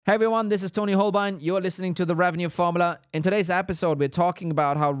Hey everyone, this is Tony Holbein. You're listening to The Revenue Formula. In today's episode, we're talking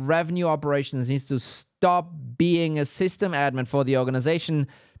about how revenue operations needs to stop being a system admin for the organization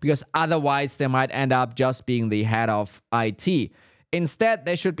because otherwise they might end up just being the head of IT. Instead,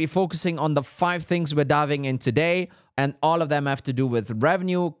 they should be focusing on the 5 things we're diving in today, and all of them have to do with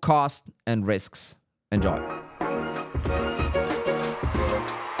revenue, cost, and risks. Enjoy.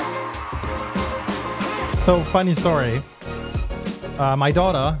 So, funny story. My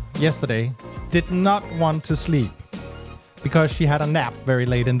daughter yesterday did not want to sleep because she had a nap very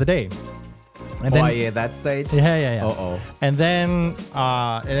late in the day. And then, that stage? Yeah. Uh-oh. And then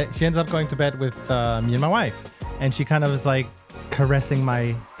she ends up going to bed with me and my wife. And she kind of is like caressing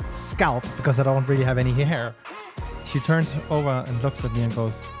my scalp because I don't really have any hair. She turns over and looks at me and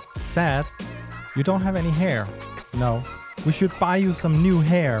goes, "Dad, you don't have any hair." "No. We should buy you some new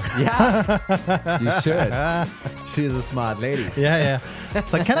hair." Yeah, you should. She is a smart lady. Yeah.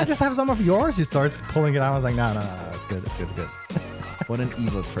 It's like, "Can I just have some of yours?" She starts pulling it out. I was like, no, it's good. What an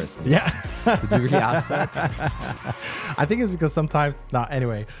evil person. Yeah. Did you really ask that? I think it's because sometimes,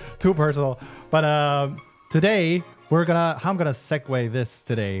 anyway, too personal. But today, I'm going to segue this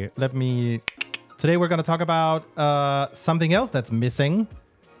today. Today we're going to talk about something else that's missing,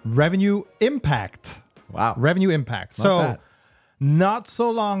 revenue impact. Wow. Revenue impact. Not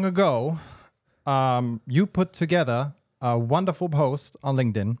so long ago, you put together a wonderful post on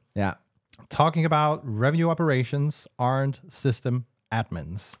LinkedIn. Yeah. Talking about revenue operations aren't system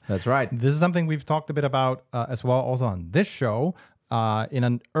admins. That's right. This is something we've talked a bit about as well also on this show in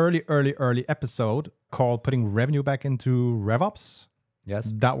an early episode called Putting Revenue Back into RevOps.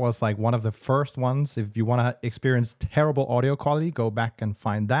 Yes. That was like one of the first ones. If you want to experience terrible audio quality, go back and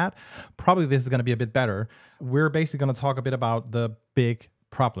find that. Probably this is going to be a bit better. We're basically going to talk a bit about the big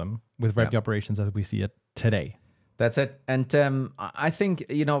problem with revenue operations as we see it today. That's it. And I think,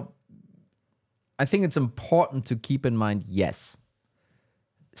 it's important to keep in mind, yes,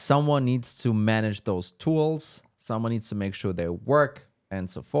 someone needs to manage those tools. Someone needs to make sure they work and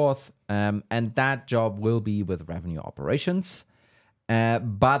so forth. And that job will be with revenue operations.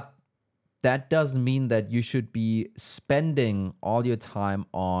 But that doesn't mean that you should be spending all your time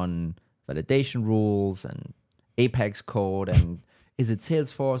on validation rules and Apex code and is it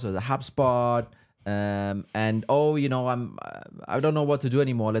Salesforce or the HubSpot? I don't know what to do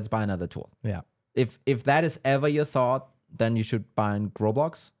anymore. Let's buy another tool. Yeah. If that is ever your thought, then you should buy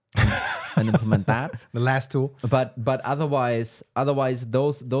Growblocks and implement that. The last tool. But otherwise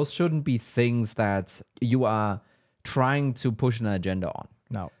those shouldn't be things that you are trying to push an agenda on.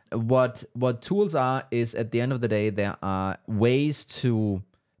 No. What tools are is at the end of the day, there are ways to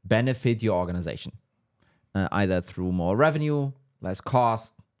benefit your organization, either through more revenue, less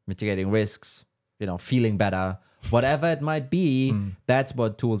cost, mitigating risks, feeling better, whatever it might be. That's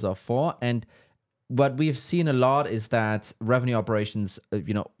what tools are for. And what we've seen a lot is that revenue operations,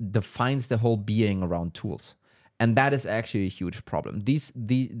 defines the whole being around tools. And that is actually a huge problem.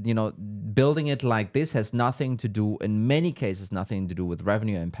 Building it like this has nothing to do, in many cases, nothing to do with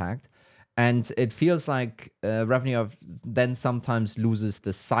revenue impact. And it feels like revenue then sometimes loses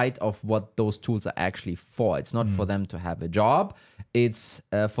the sight of what those tools are actually for. It's not for them to have a job. It's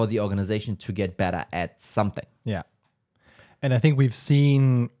for the organization to get better at something. Yeah. And I think we've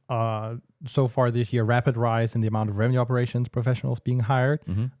seen so far this year rapid rise in the amount of revenue operations professionals being hired.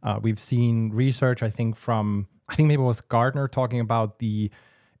 We've seen research, I think maybe it was Gardner talking about the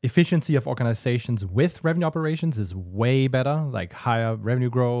efficiency of organizations with revenue operations is way better, like higher revenue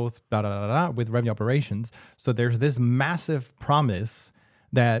growth, with revenue operations. So there's this massive promise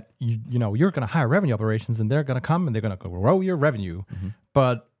that you're going to hire revenue operations and they're going to come and they're going to grow your revenue.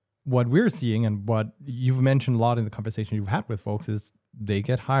 But what we're seeing and what you've mentioned a lot in the conversation you've had with folks is they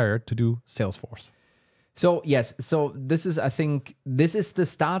get hired to do Salesforce. So yes, I think this is the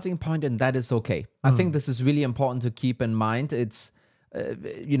starting point, and that is okay. I think this is really important to keep in mind. It's,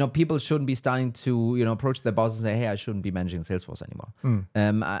 people shouldn't be starting to, approach their boss and say, "Hey, I shouldn't be managing Salesforce anymore."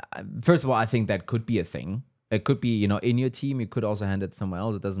 First of all, I think that could be a thing. It could be, in your team. You could also hand it somewhere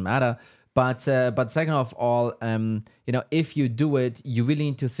else. It doesn't matter. But second of all, if you do it, you really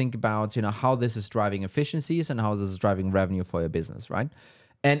need to think about, how this is driving efficiencies and how this is driving revenue for your business, right?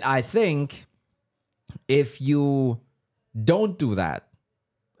 And I think if you don't do that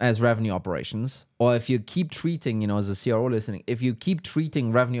as revenue operations, or if you keep treating, as a CRO listening, if you keep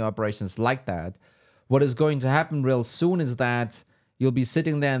treating revenue operations like that, what is going to happen real soon is that you'll be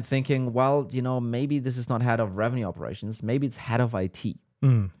sitting there and thinking, well, maybe this is not head of revenue operations. Maybe it's head of IT.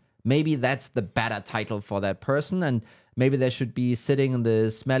 Maybe that's the better title for that person. And maybe they should be sitting in the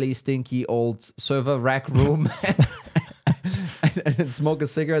smelly, stinky old server rack room and smoke a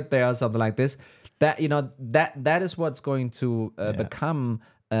cigarette there or something like this. That that is what's going to become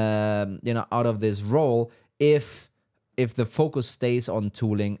out of this role if the focus stays on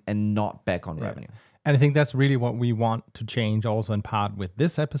tooling and not back on revenue. And I think that's really what we want to change also in part with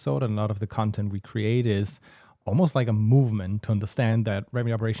this episode. And a lot of the content we create is almost like a movement to understand that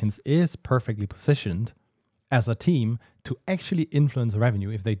revenue operations is perfectly positioned as a team to actually influence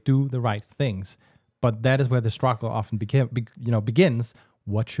revenue if they do the right things. But that is where the struggle often begins.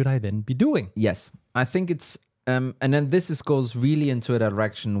 What should I then be doing? Yes, I think it's and then goes really into a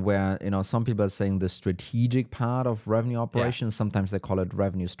direction where some people are saying the strategic part of revenue operations. Sometimes they call it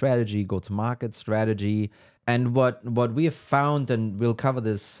revenue strategy, go-to-market strategy. And what we have found, and we'll cover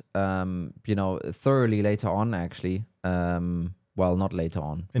this thoroughly later on. Actually, well, not later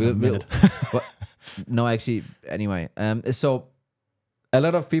on. In a minute. No, actually, anyway. So a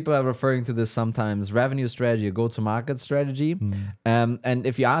lot of people are referring to this sometimes revenue strategy or go-to-market strategy. And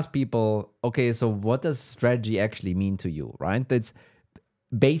if you ask people, okay, so what does strategy actually mean to you, right? It's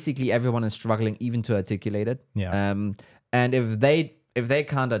basically everyone is struggling even to articulate it. Yeah. And if they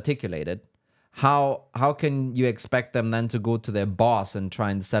can't articulate it, how can you expect them then to go to their boss and try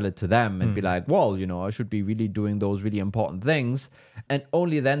and sell it to them and be like, well, I should be really doing those really important things. And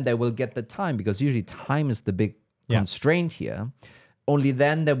only then they will get the time, because usually time is the big constraint here. Only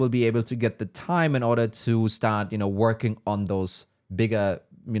then they will be able to get the time in order to start, working on those bigger,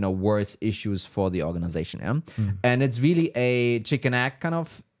 worse issues for the organization. Yeah? And it's really a chicken egg kind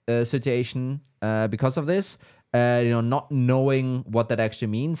of situation because of this. Not knowing what that actually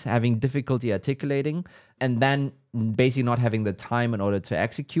means, having difficulty articulating, and then basically not having the time in order to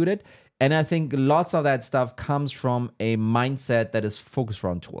execute it. And I think lots of that stuff comes from a mindset that is focused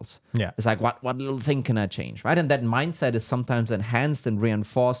around tools. Yeah. It's like, what little thing can I change, right? And that mindset is sometimes enhanced and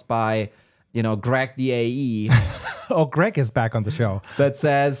reinforced by, Greg the AE. Oh, Greg is back on the show. That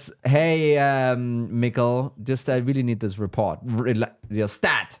says, hey, Mikkel, I really need this report. Your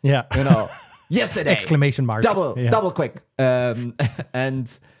stat. Yeah. Yesterday! Exclamation mark. Double quick.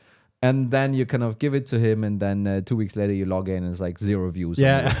 And then you kind of give it to him, and then 2 weeks later you log in and it's like 0 views.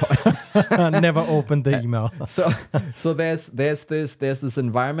 Yeah. Never opened the email. So there's this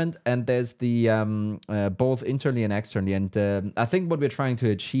environment, and there's the both internally and externally. And I think what we're trying to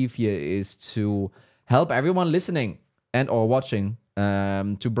achieve here is to help everyone listening and or watching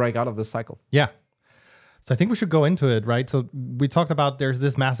to break out of this cycle. Yeah. So I think we should go into it, right? So we talked about there's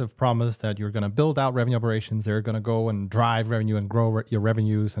this massive promise that you're going to build out revenue operations. They're going to go and drive revenue and grow your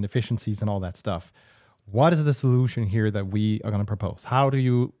revenues and efficiencies and all that stuff. What is the solution here that we are going to propose? How do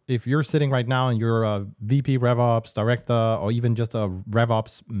you, if you're sitting right now and you're a VP RevOps director or even just a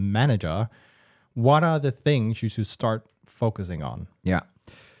RevOps manager, what are the things you should start focusing on? Yeah.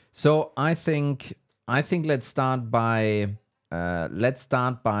 So I think let's start by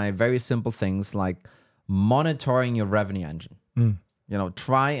very simple things like monitoring your revenue engine.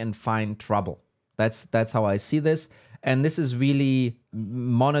 Try and find trouble. That's how I see this. And this is really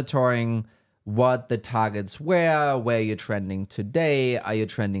monitoring what the targets were, where you're trending today. Are you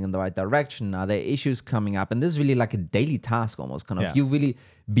trending in the right direction? Are there issues coming up? And this is really like a daily task almost, kind of you really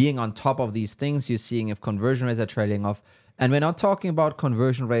being on top of these things. You're seeing if conversion rates are trailing off. And we're not talking about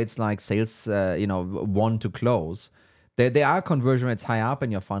conversion rates like sales, one to close. There are conversion rates high up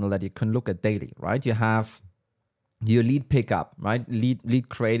in your funnel that you can look at daily, right? You have your lead pickup, right? Lead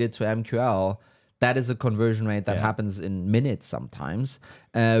created to MQL. That is a conversion rate that happens in minutes sometimes.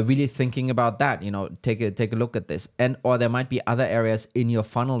 Really thinking about that, take a look at this. Or there might be other areas in your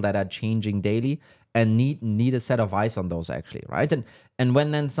funnel that are changing daily and need a set of eyes on those actually, right? And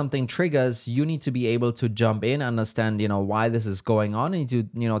when then something triggers, you need to be able to jump in, understand, why this is going on, and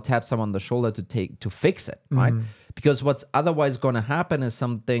to, tap someone on the shoulder to fix it, right? Because what's otherwise going to happen is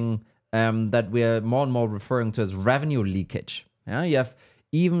something that we're more and more referring to as revenue leakage. Yeah, you have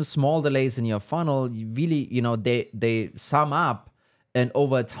even small delays in your funnel. You really, they sum up, and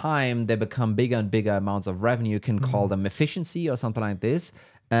over time they become bigger and bigger amounts of revenue. You can call them efficiency or something like this.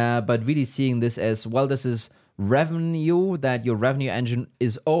 But really seeing this as, well, this is revenue that your revenue engine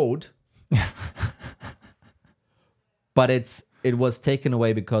is owed, but it was taken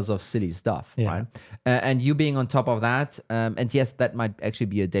away because of silly stuff, right? And you being on top of that, and yes, that might actually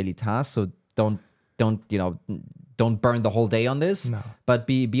be a daily task. So don't burn the whole day on this, but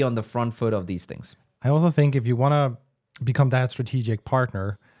be on the front foot of these things. I also think if you want to become that strategic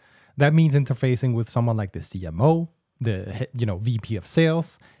partner, that means interfacing with someone like the CMO, the VP of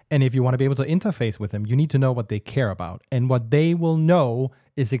sales. And if you want to be able to interface with them, you need to know what they care about. And what they will know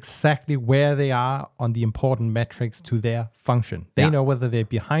is exactly where they are on the important metrics to their function. They know whether they're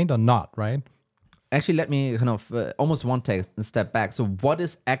behind or not, right? actually, let me kind of almost one step back. So what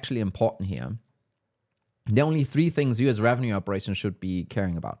is actually important here? The only three things you as revenue operations should be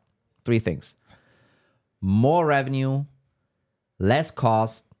caring about. Three things: more revenue, less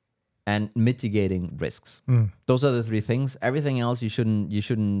cost, and mitigating risks. Those are the three things. Everything else you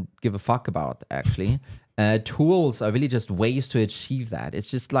shouldn't give a fuck about, actually. Tools are really just ways to achieve that.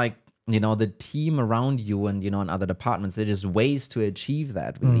 It's just like, the team around you and, and other departments, they're just ways to achieve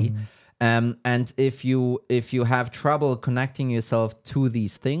that, really. And if you have trouble connecting yourself to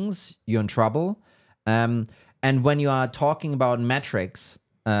these things, you're in trouble. And when you are talking about metrics,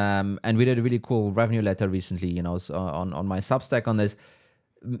 and we did a really cool revenue letter recently, so on my Substack on this,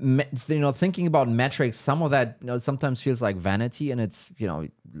 thinking about metrics, some of that, sometimes feels like vanity, and it's,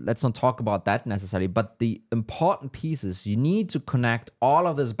 let's not talk about that necessarily. But the important piece is you need to connect all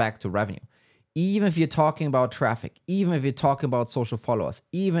of this back to revenue. Even if you're talking about traffic, even if you're talking about social followers,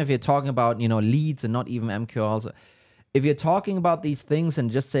 even if you're talking about, leads and not even MQLs. If you're talking about these things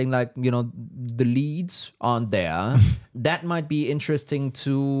and just saying like, the leads aren't there, that might be interesting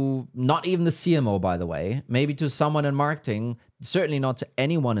to not even the CMO, by the way, maybe to someone in marketing, certainly not to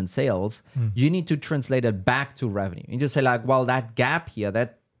anyone in sales. You need to translate it back to revenue. You just say like, well, that gap here,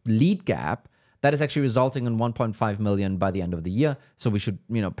 that lead gap, that is actually resulting in 1.5 million by the end of the year. So we should,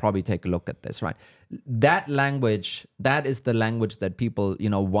 probably take a look at this, right? That language, that is the language that people,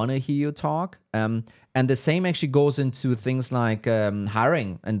 want to hear you talk. And the same actually goes into things like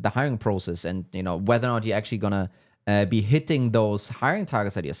hiring and the hiring process, and, whether or not you're actually going to be hitting those hiring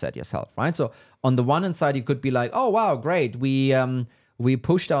targets that you set yourself, right? So on the one hand side, you could be like, oh, wow, great. We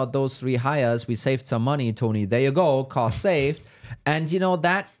pushed out those 3 hires. We saved some money, Tony. There you go. Cost saved. And,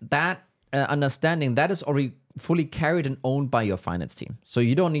 that understanding, that is already fully carried and owned by your finance team. So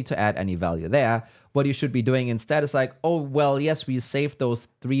you don't need to add any value there. What you should be doing instead is like, oh, well, yes, we saved those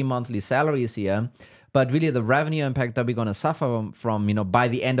 3 monthly salaries here, but really the revenue impact that we're going to suffer from, by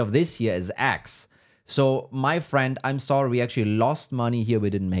the end of this year is X. So my friend, I'm sorry, we actually lost money here. We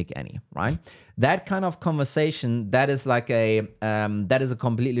didn't make any, right? That kind of conversation, that is like that is a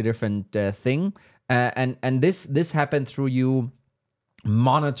completely different thing. And this happened through you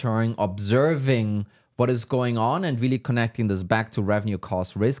monitoring, observing what is going on, and really connecting this back to revenue,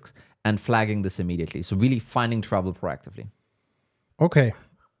 cost, risks, and flagging this immediately. So really finding trouble proactively. Okay.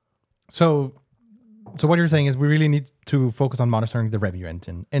 So what you're saying is we really need to focus on monitoring the revenue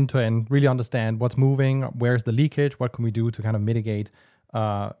engine end to end, really understand what's moving, where's the leakage, what can we do to kind of mitigate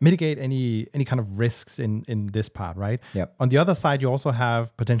any kind of risks in this part, right? Yep. On the other side, you also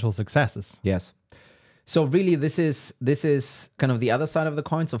have potential successes. Yes. So really, this is kind of the other side of the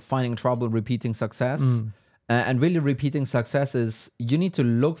coin. So finding trouble, repeating success. And really repeating success is you need to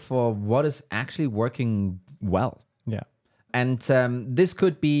look for what is actually working well. Yeah. And this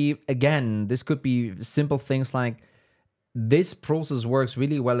could be simple things like this process works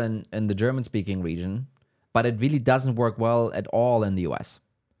really well in the German-speaking region, but it really doesn't work well at all in the US.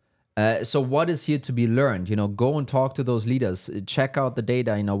 So what is here to be learned? Go and talk to those leaders, check out the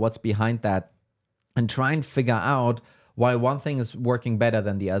data, what's behind that, and try and figure out why one thing is working better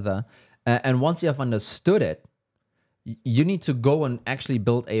than the other. And once you have understood it, you need to go and actually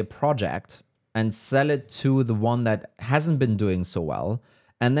build a project and sell it to the one that hasn't been doing so well.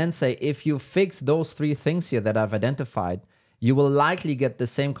 And then say, if you fix those 3 things here that I've identified, you will likely get the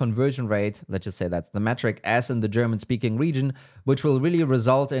same conversion rate, let's just say that's the metric, as in the German-speaking region, which will really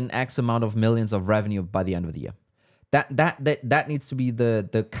result in X amount of millions of revenue by the end of the year. That needs to be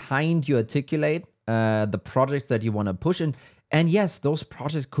the kind you articulate, the projects that you want to push in. And yes, those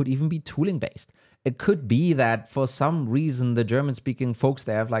projects could even be tooling based. It could be that for some reason, the German-speaking folks,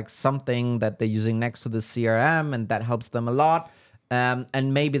 they have like something that they're using next to the CRM, and that helps them a lot.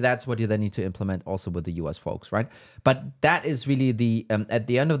 And maybe that's what you then need to implement also with the US folks, right? But that is really at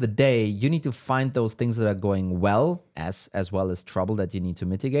the end of the day, you need to find those things that are going well as trouble that you need to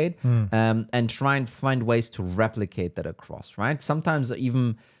mitigate, and try and find ways to replicate that across, right? Sometimes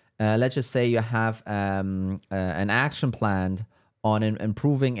even, let's just say you have an action plan on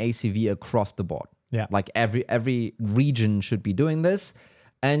improving ACV across the board. Yeah. Like every region should be doing this.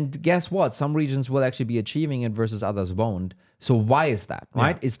 And guess what? Some regions will actually be achieving it versus others won't. So why is that,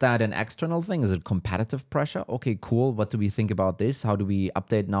 right? Yeah. Is that an external thing? Is it competitive pressure? Okay, cool. What do we think about this? How do we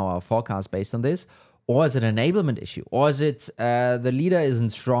update now our forecast based on this? Or is it an enablement issue? Or is it the leader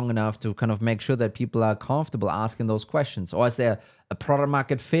isn't strong enough to kind of make sure that people are comfortable asking those questions? Or is there a product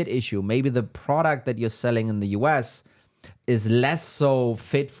market fit issue? Maybe the product that you're selling in the US is less so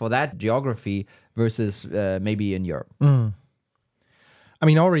fit for that geography versus maybe in Europe. I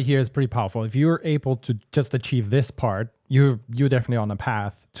mean, already here is pretty powerful. If you're able to just achieve this part, you're definitely on a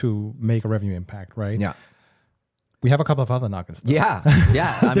path to make a revenue impact, right? Yeah. We have a couple of other nuggets. Yeah.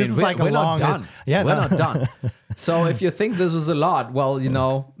 I mean, we're not done. Yeah, we're not done. So if you think this was a lot, well,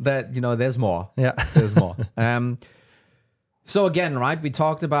 there's more. Yeah. There's more. So again, right, we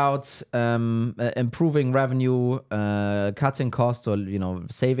talked about improving revenue, cutting costs, or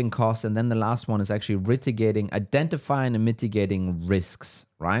saving costs, and then the last one is actually identifying and mitigating risks,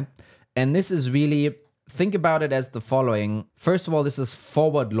 right? And this is really, think about it as the following. First of all, this is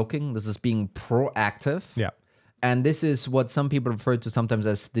forward-looking. This is being proactive. Yeah. And this is what some people refer to sometimes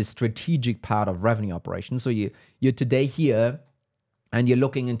as the strategic part of revenue operations. So you're today here, and you're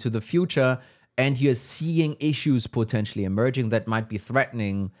looking into the future, and you're seeing issues potentially emerging that might be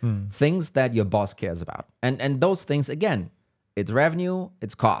threatening things that your boss cares about. And those things, again, it's revenue,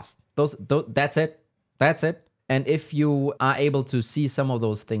 it's cost. That's it. That's it. And if you are able to see some of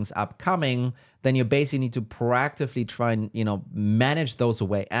those things upcoming, then you basically need to proactively try and, manage those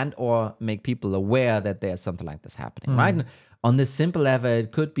away and or make people aware that there's something like this happening, right? And on this simple level,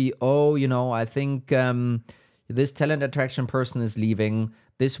 it could be, I think this talent attraction person is leaving.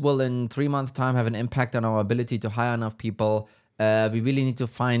 This will, in 3 months' time, have an impact on our ability to hire enough people. We really need to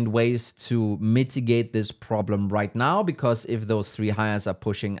find ways to mitigate this problem right now, because if those 3 hires are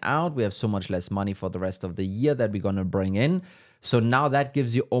pushing out, we have so much less money for the rest of the year that we're going to bring in. So now that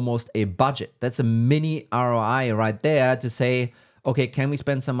gives you almost a budget. That's a mini ROI right there to say, okay, can we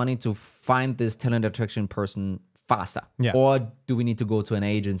spend some money to find this talent attraction person faster? Yeah. Or do we need to go to an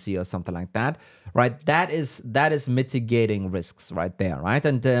agency or something like that, right? That is mitigating risks right there, right?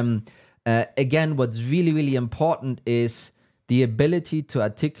 And again, what's really, really important is the ability to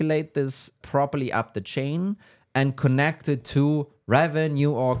articulate this properly up the chain and connect it to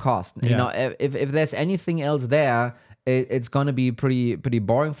revenue or cost. Yeah. If there's anything else there, it's going to be pretty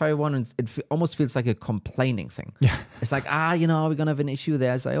boring for everyone. And it almost feels like a complaining thing. Yeah. It's like, we're going to have an issue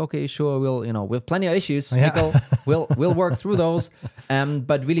there. It's like, okay, sure, we have plenty of issues. Yeah. Nico, we'll work through those.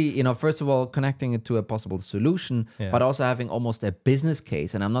 But really, first of all, connecting it to a possible solution, but also having almost a business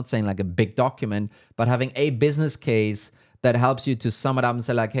case. And I'm not saying like a big document, but having a business case that helps you to sum it up and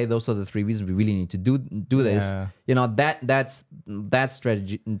say like, hey, those are the 3 reasons we really need to do this. Yeah. That's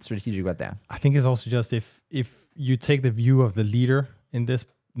strategic right there. I think it's also just if you take the view of the leader in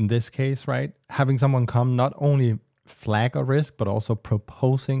this case, right? Having someone come not only flag a risk, but also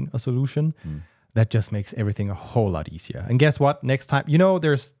proposing a solution, that just makes everything a whole lot easier. And guess what? Next time,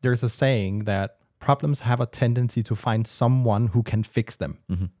 there's a saying that problems have a tendency to find someone who can fix them,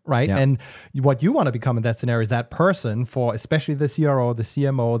 right? Yeah. And what you want to become in that scenario is that person for especially the CRO, the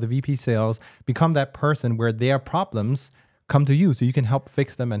CMO, the VP sales, become that person where their problems come to you so you can help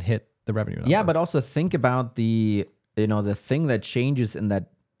fix them and hit the revenue number. Yeah, but also think about the thing that changes in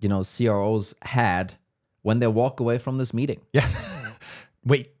that, CRO's head when they walk away from this meeting. Yeah.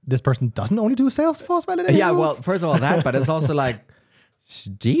 Wait, this person doesn't only do Salesforce validation? Yeah, well, first of all that, but it's also like,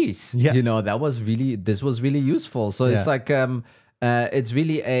 geez, Yeah. this was really useful. So it's like, it's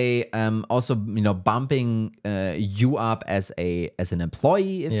really a also bumping you up as an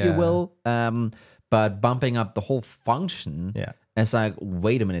employee, if you will, but bumping up the whole function. Yeah. It's like,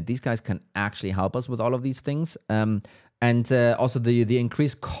 wait a minute, these guys can actually help us with all of these things, and also the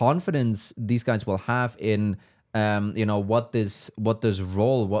increased confidence these guys will have in what this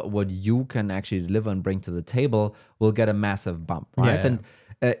role, what you can actually deliver and bring to the table will get a massive bump, right? Yeah.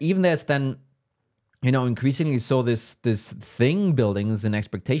 And even there's then, increasingly so this thing building is an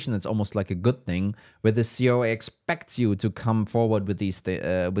expectation that's almost like a good thing, where the COO expects you to come forward with these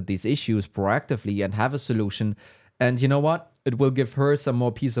issues proactively and have a solution. And you know what? It will give her some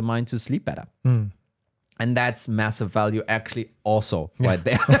more peace of mind to sleep better. And that's massive value actually also right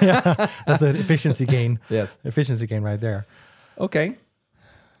there. Yeah. That's an efficiency gain. Yes. Efficiency gain right there. Okay.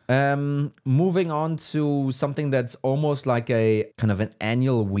 Moving on to something that's almost like a kind of an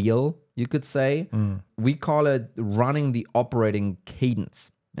annual wheel, you could say. We call it running the operating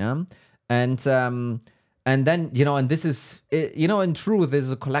cadence. Yeah. And then, and this is, in truth, this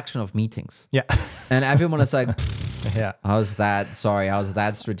is a collection of meetings. Yeah. And everyone is like, yeah. How's that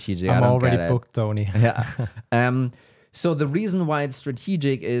strategic? I'm I don't already get it. booked, Tony. Yeah. So the reason why it's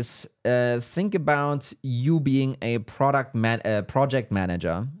strategic is think about you being a project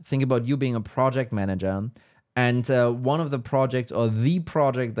manager. Think about you being a project manager, and one of the projects or the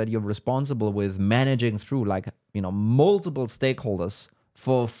project that you're responsible with managing through, like multiple stakeholders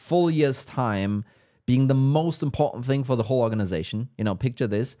for a full year's time, being the most important thing for the whole organization. Picture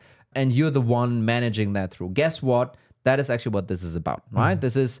this, and you're the one managing that through. Guess what? That is actually what this is about, right?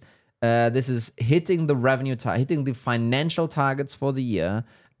 This is hitting the revenue hitting the financial targets for the year,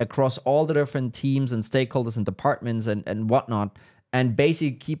 across all the different teams and stakeholders and departments and whatnot, and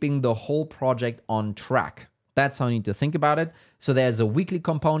basically keeping the whole project on track. That's how you need to think about it. So there's a weekly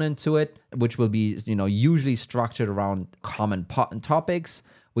component to it, which will be, usually structured around common topics.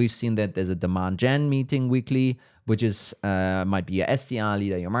 We've seen that there's a demand gen meeting weekly, which is might be your SDR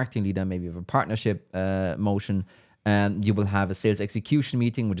leader, your marketing leader, maybe you have a partnership motion. You will have a sales execution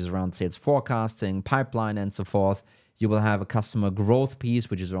meeting, which is around sales forecasting, pipeline, and so forth. You will have a customer growth piece,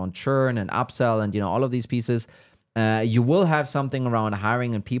 which is around churn and upsell and, all of these pieces. You will have something around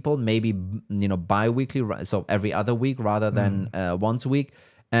hiring and people, maybe, bi-weekly, so every other week rather than once a week.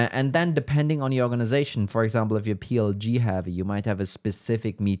 And then depending on your organization, for example, if you're PLG heavy, you might have a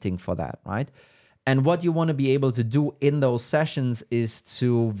specific meeting for that, right? And what you want to be able to do in those sessions is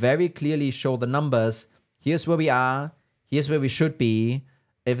to very clearly show the numbers. Here's where we are. Here's where we should be.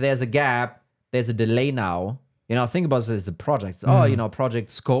 If there's a gap, there's a delay now. Think about this as a project. Project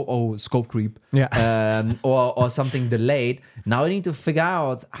scope, scope creep. Yeah. Or something delayed. Now you need to figure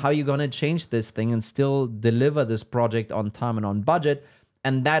out how you're going to change this thing and still deliver this project on time and on budget.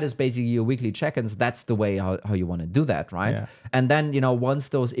 And that is basically your weekly check-ins. That's the way how you want to do that, right? Yeah. And then, once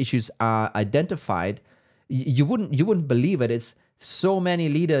those issues are identified, you wouldn't believe it. It's so many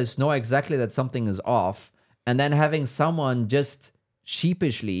leaders know exactly that something is off. And then having someone just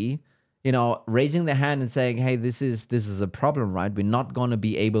sheepishly, raising their hand and saying, hey, this is a problem, right? We're not going to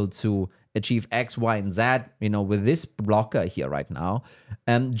be able to achieve X, Y, and Z, with this blocker here right now.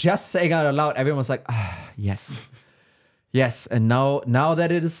 And just saying out loud, everyone's like, yes. Yes, and now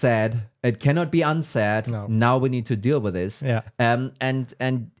that it is said, it cannot be unsaid. No. Now we need to deal with this. Yeah. And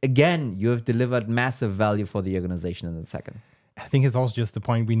again, you have delivered massive value for the organization in a second. I think it's also just the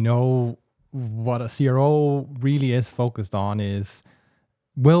point we know what a CRO really is focused on is,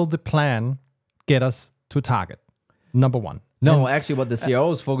 will the plan get us to target? Number one. No, actually, what the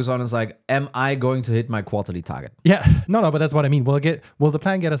CRO is focused on is like, am I going to hit my quarterly target? Yeah, no, but that's what I mean. Will the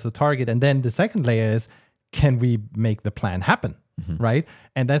plan get us to target? And then the second layer is, can we make the plan happen? Right?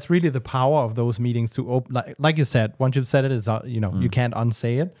 And that's really the power of those meetings to open, like you said, once you've said it, is you can't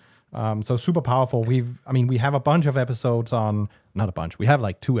unsay it. So super powerful. We have a bunch of episodes on, not a bunch, we have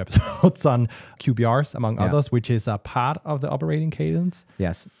like 2 episodes on QBRs, among others, which is a part of the operating cadence.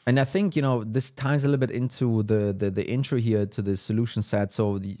 Yes. And I think, this ties a little bit into the intro here to the solution set.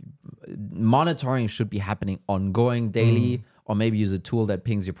 So the monitoring should be happening ongoing, daily, or maybe use a tool that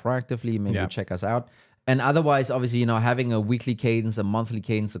pings you proactively, maybe check us out. And otherwise, obviously, having a weekly cadence, a monthly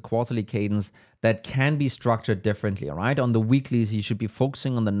cadence, a quarterly cadence that can be structured differently, right? On the weeklies, you should be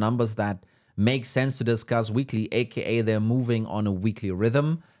focusing on the numbers that make sense to discuss weekly, aka they're moving on a weekly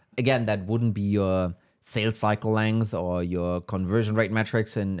rhythm. Again, that wouldn't be your sales cycle length or your conversion rate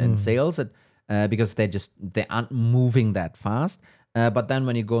metrics in sales, because they aren't moving that fast. But then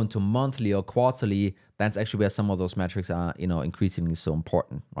when you go into monthly or quarterly, that's actually where some of those metrics are, increasingly so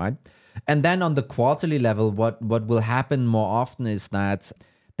important, right? And then on the quarterly level, what will happen more often is that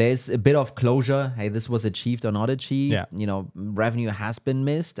there's a bit of closure. Hey, this was achieved or not achieved. Yeah. Revenue has been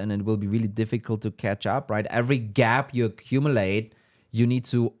missed, and it will be really difficult to catch up, right? Every gap you accumulate, you need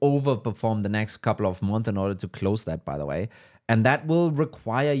to overperform the next couple of months in order to close that, by the way. And that will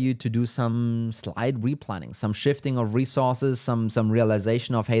require you to do some slight replanning, some shifting of resources, some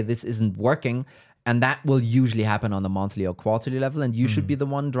realization of, hey, this isn't working. And that will usually happen on the monthly or quarterly level. And you should be the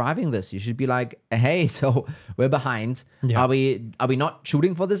one driving this. You should be like, hey, so we're behind. Yeah. Are we not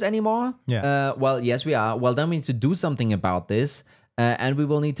shooting for this anymore? Yeah. Well, yes, we are. Well, then we need to do something about this. And we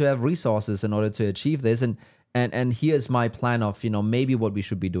will need to have resources in order to achieve this. And here's my plan of, maybe what we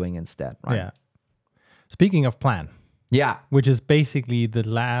should be doing instead, right? Yeah. Speaking of plan. Yeah. Which is basically the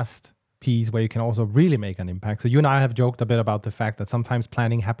last piece where you can also really make an impact. So you and I have joked a bit about the fact that sometimes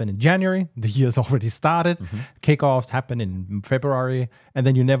planning happen in January, the year's already started, kickoffs happen in February, and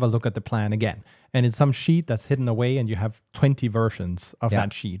then you never look at the plan again. And it's some sheet that's hidden away and you have 20 versions of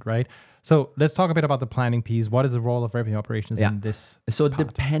that sheet, right? So let's talk a bit about the planning piece. What is the role of revenue operations in this So part?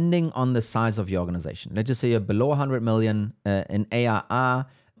 Depending on the size of your organization, let's just say you're below 100 million in ARR,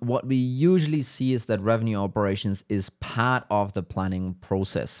 what we usually see is that revenue operations is part of the planning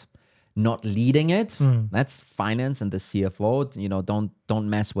process. Not leading it. That's finance and the CFO. Don't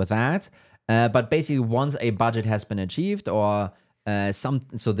mess with that. But basically, once a budget has been achieved, or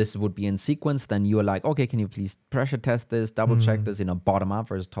so this would be in sequence, then you are like, okay, can you please pressure test this, double check this, bottom up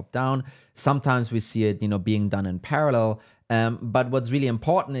versus top down. Sometimes we see it, being done in parallel. But what's really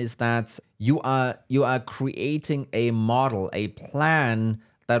important is that you are creating a model, a plan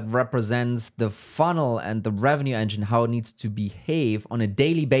that represents the funnel and the revenue engine, how it needs to behave on a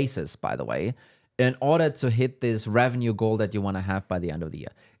daily basis, by the way, in order to hit this revenue goal that you want to have by the end of the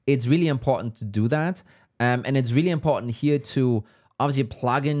year. It's really important to do that. And it's really important here to obviously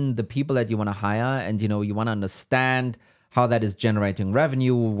plug in the people that you want to hire, and you want to understand how that is generating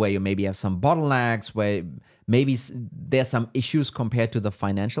revenue, where you maybe have some bottlenecks, where maybe there's some issues compared to the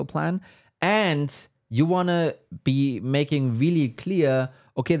financial plan. And you want to be making really clear,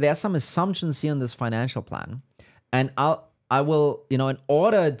 okay, there are some assumptions here in this financial plan. And I will, in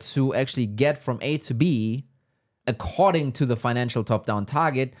order to actually get from A to B, according to the financial top-down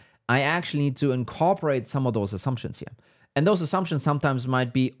target, I actually need to incorporate some of those assumptions here. And those assumptions sometimes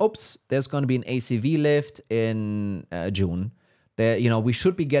might be, there's going to be an ACV lift in June. We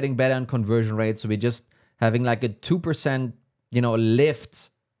should be getting better in conversion rates. So we're just having like a 2%,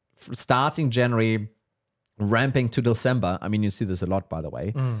 lift starting January, ramping to December. I mean, you see this a lot, by the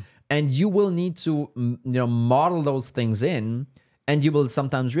way. And you will need to, model those things in. And you will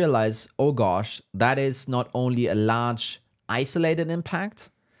sometimes realize, oh gosh, that is not only a large isolated impact,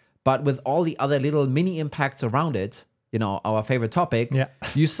 but with all the other little mini impacts around it, our favorite topic,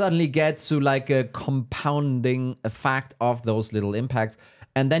 you suddenly get to like a compounding effect of those little impacts.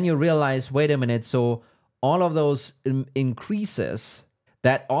 And then you realize, wait a minute, so all of those increases,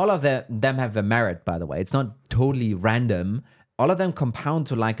 that all of them have a merit, by the way. It's not totally random. All of them compound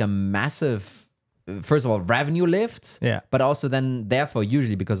to like a massive, first of all, revenue lift, but also then, therefore,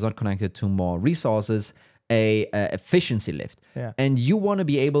 usually because it's not connected to more resources, a efficiency lift. And you want to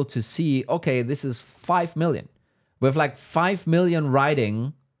be able to see, okay, this is 5 million. With like 5 million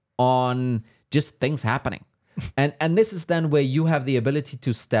riding on just things happening. and this is then where you have the ability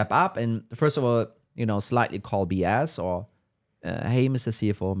to step up and, first of all, slightly call BS or, hey, Mr.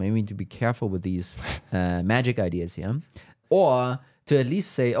 CFO, maybe we need to be careful with these magic ideas here. Or to at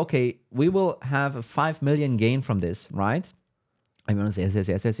least say, okay, we will have a 5 million gain from this, right? I'm going to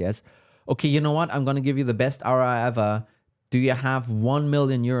say, yes. Okay, you know what? I'm going to give you the best ROI ever. Do you have 1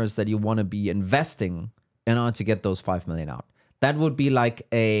 million euros that you want to be investing in order to get those 5 million out? That would be like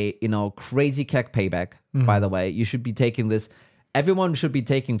a, crazy CAC payback, by the way. You should be taking this. Everyone should be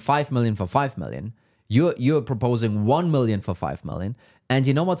taking 5 million for 5 million. You're proposing 1 million for 5 million. And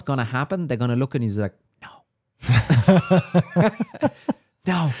you know what's going to happen? They're going to look and he's like,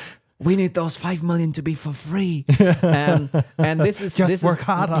 no, we need those 5 million to be for free. And this is just work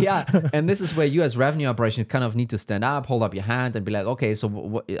harder. Yeah. And this is where you as revenue operations kind of need to stand up, hold up your hand and be like, okay,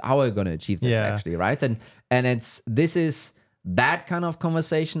 so how are we going to achieve this actually? Right. And this is that kind of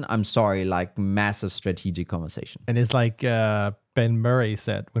conversation. I'm sorry, like massive strategic conversation. And it's like Ben Murray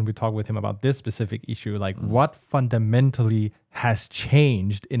said when we talked with him about this specific issue, like what fundamentally has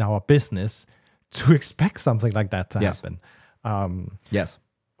changed in our business to expect something like that to happen. Yes.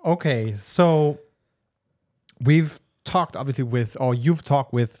 Okay, so we've talked obviously you've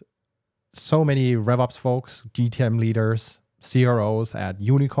talked with so many RevOps folks, GTM leaders, CROs at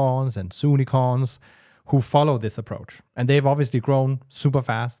unicorns and soonicorns who follow this approach. And they've obviously grown super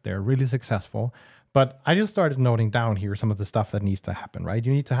fast. They're really successful. But I just started noting down here some of the stuff that needs to happen, right?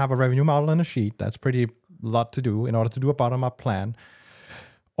 You need to have a revenue model and a sheet. That's pretty lot to do in order to do a bottom-up plan.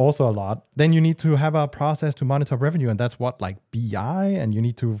 Also a lot. Then you need to have a process to monitor revenue, and that's what, like BI, and you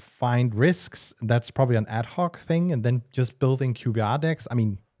need to find risks. That's probably an ad hoc thing, and then just building QBR decks. I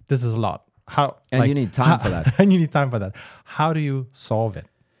mean, this is a lot. You need time for that. And you need time for that. How do you solve it?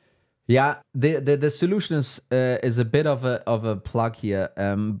 Yeah, the solution is a bit of a plug here,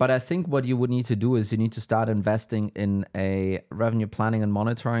 but I think what you would need to do is you need to start investing in a revenue planning and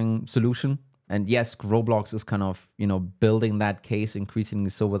monitoring solution. And yes, Roblox is kind of, building that case increasingly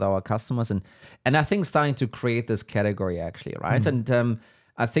so with our customers. And I think starting to create this category actually, right? And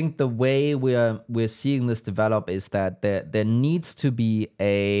I think the way we're seeing this develop is that there needs to be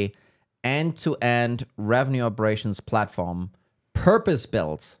a end-to-end revenue operations platform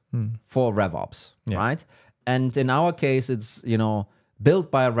purpose-built for RevOps, right? And in our case, it's,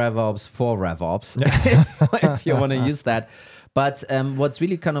 built by RevOps for RevOps, if you want to use that. But what's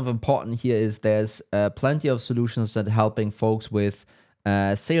really kind of important here is there's plenty of solutions that are helping folks with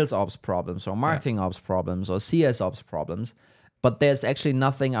sales ops problems or marketing ops problems or CS ops problems. But there's actually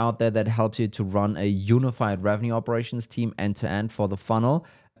nothing out there that helps you to run a unified revenue operations team end to end for the funnel.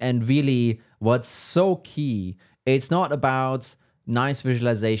 And really, what's so key, it's not about nice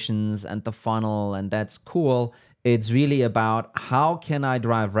visualizations and the funnel, and that's cool. It's really about how can I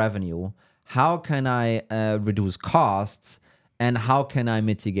drive revenue? How can I reduce costs? And how can I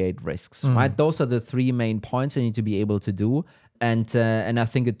mitigate risks, right? Those are the three main points I need to be able to do. And I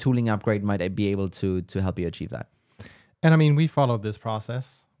think a tooling upgrade might be able to help you achieve that. And I mean, we followed this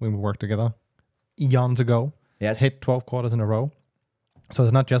process when we worked together eons ago. Yes. Hit 12 quarters in a row. So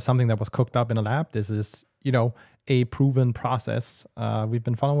it's not just something that was cooked up in a lab. This is, a proven process we've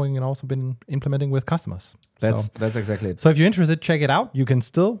been following and also been implementing with customers. That's exactly it. So if you're interested, check it out. You can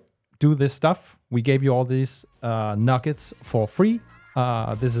still do this stuff. We gave you all these nuggets for free.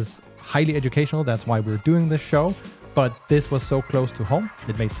 This is highly educational. That's why we're doing this show. But this was so close to home,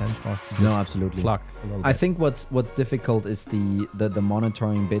 it made sense for us to just absolutely plug a little bit. I think what's difficult is the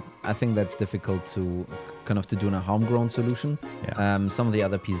monitoring bit. I think that's difficult to kind of to do in a homegrown solution. Yeah. Some of the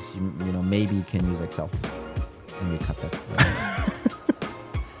other pieces, maybe you can use Excel. And we cut that.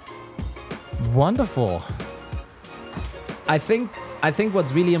 Wonderful. I think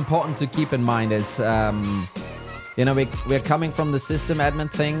what's really important to keep in mind is, we're coming from the system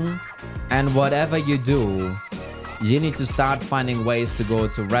admin thing, and whatever you do, you need to start finding ways to go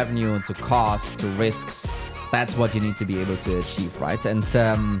to revenue, to cost, to risks. That's what you need to be able to achieve, right? And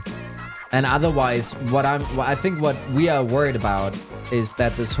otherwise, I think what we are worried about is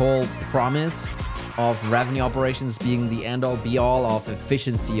that this whole promise of revenue operations being the end-all be-all of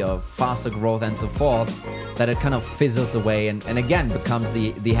efficiency, of faster growth, and so forth, that it kind of fizzles away and again becomes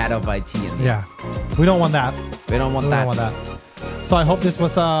the head of IT. We don't want that. We don't want that. So I hope this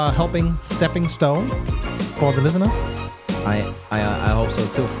was a helping stepping stone for the listeners. I hope so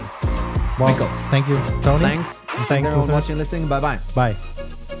too. Well, Michael, thank you, Tony. Thanks. Thanks everyone watching, listening. Bye-bye. Bye.